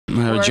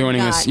are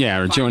joining us. Yeah,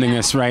 are joining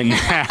us right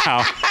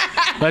now.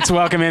 Let's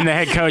welcome in the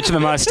head coach of the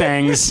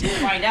Mustangs,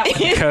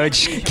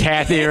 Coach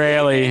Kathy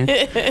Railey,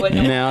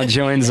 now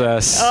joins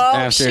us. Oh,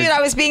 after, shoot, I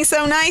was being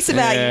so nice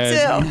about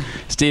you, too.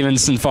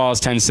 Stevenson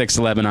falls 10-6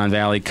 to Lebanon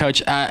Valley.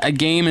 Coach, a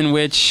game in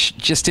which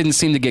just didn't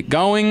seem to get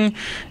going,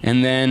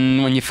 and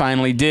then when you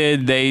finally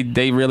did,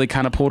 they really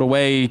kind of pulled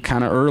away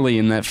kind of early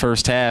in that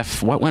first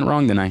half. What went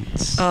wrong tonight?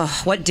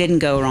 Oh, what didn't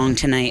go wrong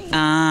tonight?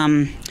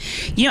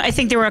 I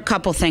think there were a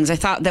couple things. I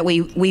thought that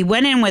we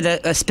went in with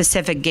a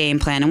specific game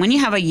plan, and when you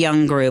have a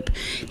young group,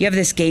 you have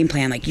this game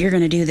plan, like you're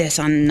going to do this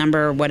on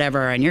number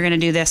whatever, and you're going to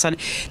do this on,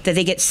 that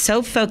they get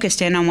so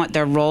focused in on what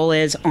their role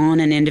is on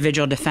an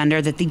individual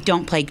defender that they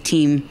don't play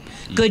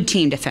good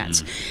team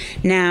defense.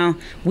 Now,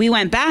 we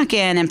went back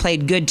in and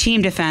played good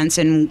team defense,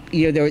 and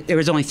there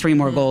was only 3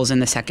 more goals in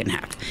the second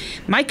half.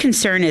 My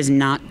concern is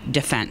not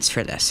defense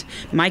for this.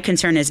 My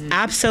concern is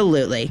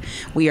absolutely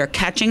we are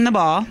catching the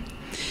ball,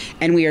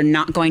 and we are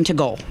not going to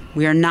goal.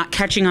 We are not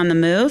catching on the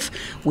move.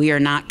 We are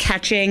not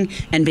catching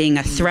and being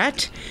a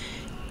threat.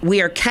 We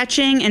are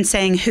catching and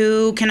saying,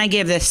 who can I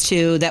give this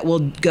to that will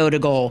go to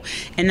goal?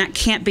 And that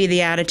can't be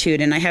the attitude.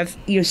 And I have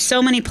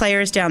so many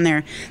players down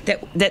there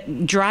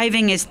that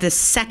driving is the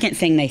second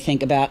thing they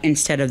think about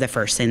instead of the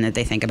first thing that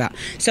they think about.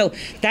 So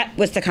that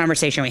was the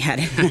conversation we had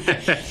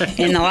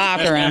in the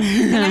locker room.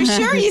 And I'm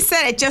sure you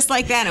said it just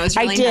like that. It was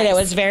really I did. Nice. It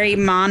was very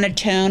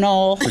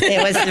monotonal.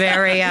 It was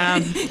very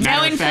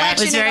no inflection. It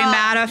was very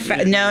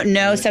matter.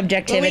 No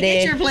subjectivity. When we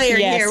get your player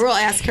here, we'll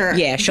ask her.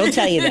 Yeah, she'll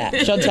tell you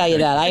that. She'll tell you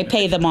that. I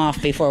pay them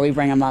off before we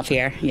bring them up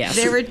here. Yes.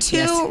 There were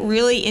two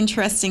really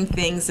interesting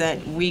things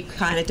that we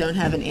kind of don't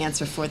have an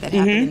answer for that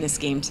happened in this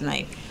game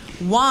tonight.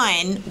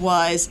 One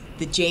was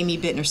the Jamie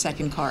Bittner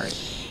second card.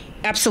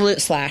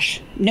 Absolute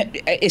slash. No,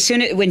 as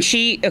soon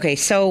as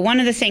so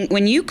one of the things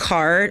when you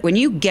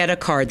get a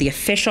card, the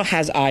official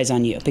has eyes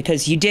on you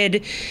because you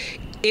did.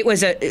 It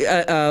was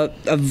a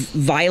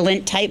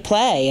violent type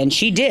play, and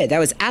she did. That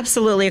was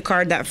absolutely a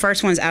card. That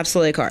first one's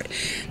absolutely a card.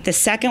 The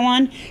second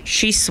one,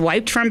 she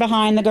swiped from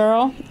behind the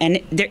girl, and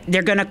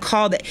they're going to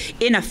call that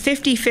in a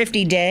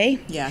 50-50 day.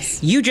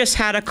 Yes. You just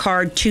had a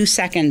card 2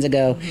 seconds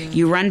ago.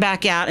 You run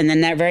back out, and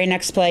then that very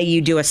next play, you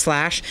do a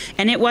slash,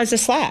 and it was a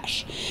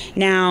slash.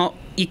 Now,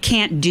 you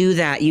can't do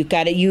that. You've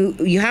got to,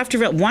 you have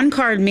to. One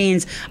card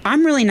means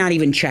I'm really not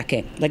even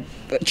checking. Like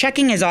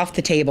checking is off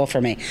the table for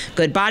me.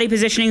 Good body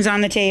positioning's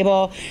on the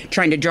table.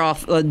 Trying to draw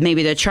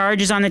maybe the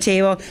charge is on the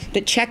table,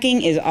 but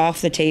checking is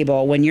off the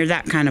table when you're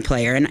that kind of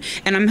player. And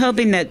I'm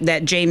hoping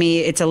that Jamie,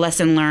 it's a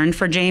lesson learned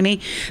for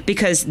Jamie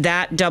because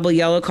that double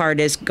yellow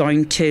card is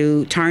going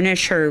to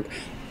tarnish her.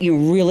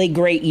 Really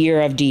great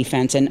year of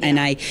defense, and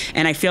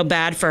I feel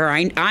bad for her.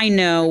 I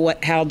know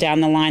how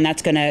down the line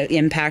that's going to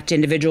impact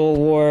individual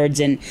awards,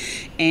 and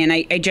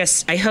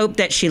I hope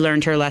that she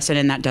learned her lesson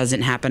and that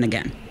doesn't happen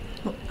again.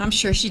 Well, I'm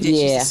sure she did.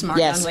 She's a smart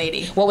young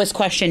lady. What was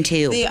question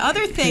 2? The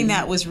other thing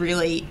that was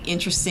really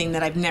interesting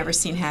that I've never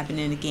seen happen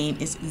in a game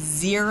is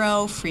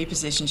 0 free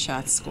position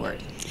shots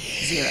scored.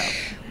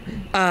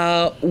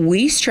 0.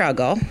 We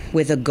struggle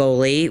with a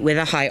goalie with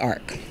a high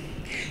arc,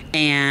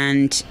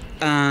 and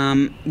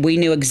we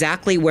knew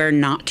exactly where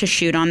not to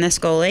shoot on this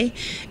goalie,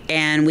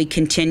 and we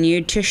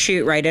continued to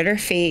shoot right at her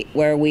feet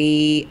where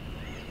we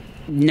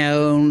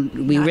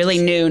really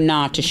knew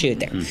not to shoot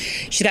there.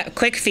 She's got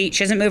quick feet.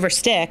 She doesn't move her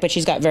stick, but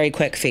she's got very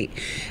quick feet.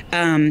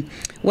 When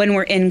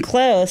we're in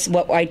close,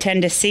 what I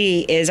tend to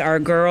see is our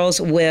girls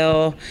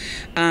will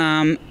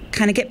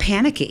kind of get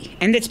panicky,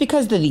 and it's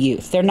because of the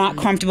youth. They're not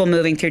comfortable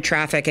moving through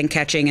traffic and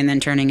catching and then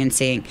turning and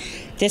seeing.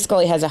 This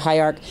goalie has a high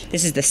arc.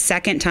 This is the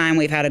second time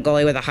we've had a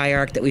goalie with a high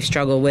arc that we've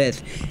struggled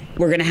with.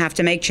 We're going to have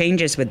to make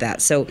changes with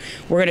that. So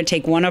we're going to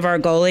take one of our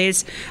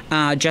goalies,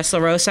 Jess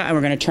LaRosa, and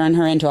we're going to turn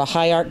her into a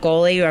high arc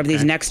goalie over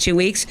these next 2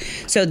 weeks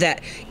so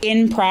that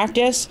in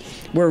practice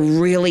we're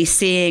really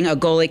seeing a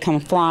goalie come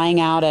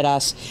flying out at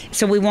us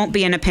so we won't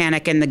be in a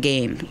panic in the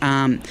game.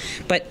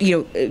 But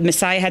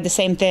Messiah had the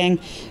same thing.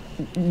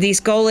 These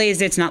goalies,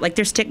 it's not like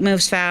their stick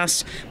moves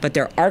fast, but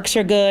their arcs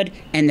are good,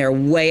 and they're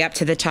way up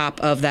to the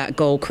top of that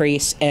goal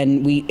crease,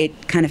 and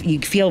you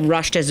feel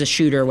rushed as a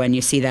shooter when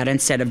you see that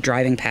instead of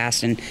driving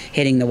past and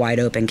hitting the wide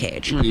open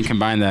cage. You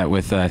combine that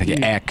with I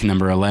think Eck,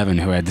 number 11,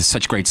 who had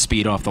such great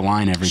speed off the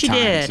line every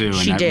time too,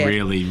 and that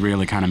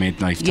really kind of made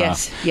life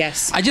tough.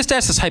 Yes. I just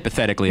asked this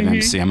hypothetically of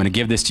MC. I'm going to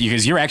give this to you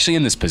because you're actually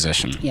in this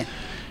position. Yeah.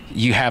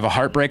 You have a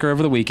heartbreaker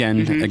over the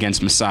weekend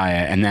against Messiah,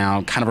 and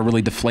now kind of a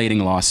really deflating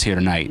loss here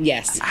tonight.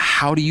 Yes.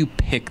 How do you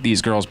pick these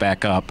girls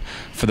back up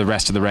for the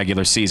rest of the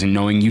regular season,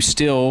 knowing you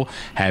still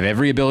have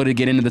every ability to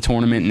get into the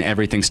tournament and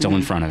everything's still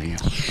in front of you?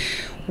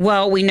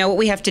 Well, we know what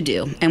we have to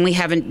do, and we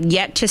haven't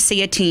yet to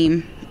see a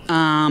team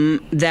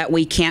that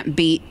we can't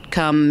beat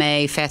come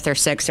May 5th or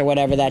 6th or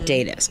whatever that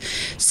date is.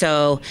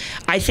 So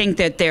I think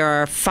that there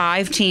are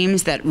 5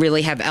 teams that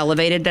really have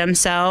elevated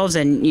themselves,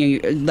 and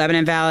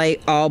Lebanon Valley,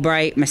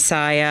 Albright,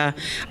 Messiah,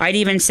 I'd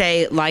even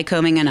say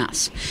Lycoming and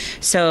us.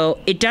 So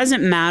it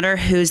doesn't matter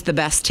who's the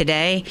best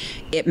today.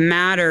 It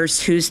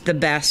matters who's the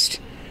best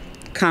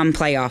come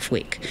playoff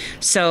week.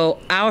 So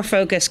our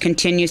focus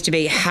continues to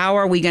be, how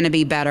are we going to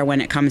be better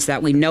when it comes to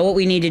that? We know what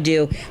we need to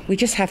do. We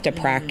just have to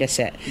practice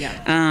it.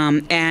 Yeah.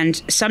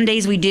 And some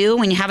days we do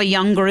when you have a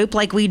young group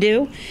like we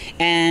do.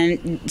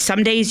 And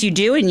some days you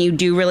do and you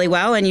do really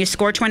well and you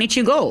score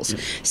 22 goals.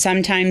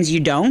 Sometimes you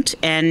don't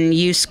and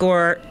you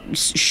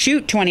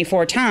shoot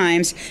 24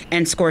 times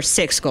and score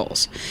 6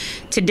 goals.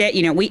 Today,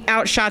 we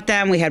outshot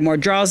them. We had more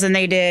draws than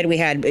they did.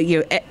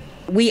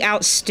 We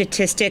out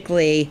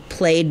statistically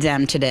played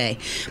them today,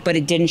 but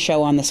it didn't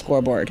show on the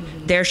scoreboard.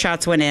 Their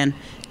shots went in,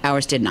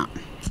 ours did not.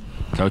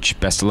 Coach,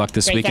 best of luck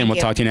this Great, weekend. thank We'll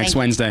you. talk to you next Thank you.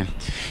 Wednesday.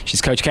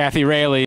 She's Coach Kathy Railey.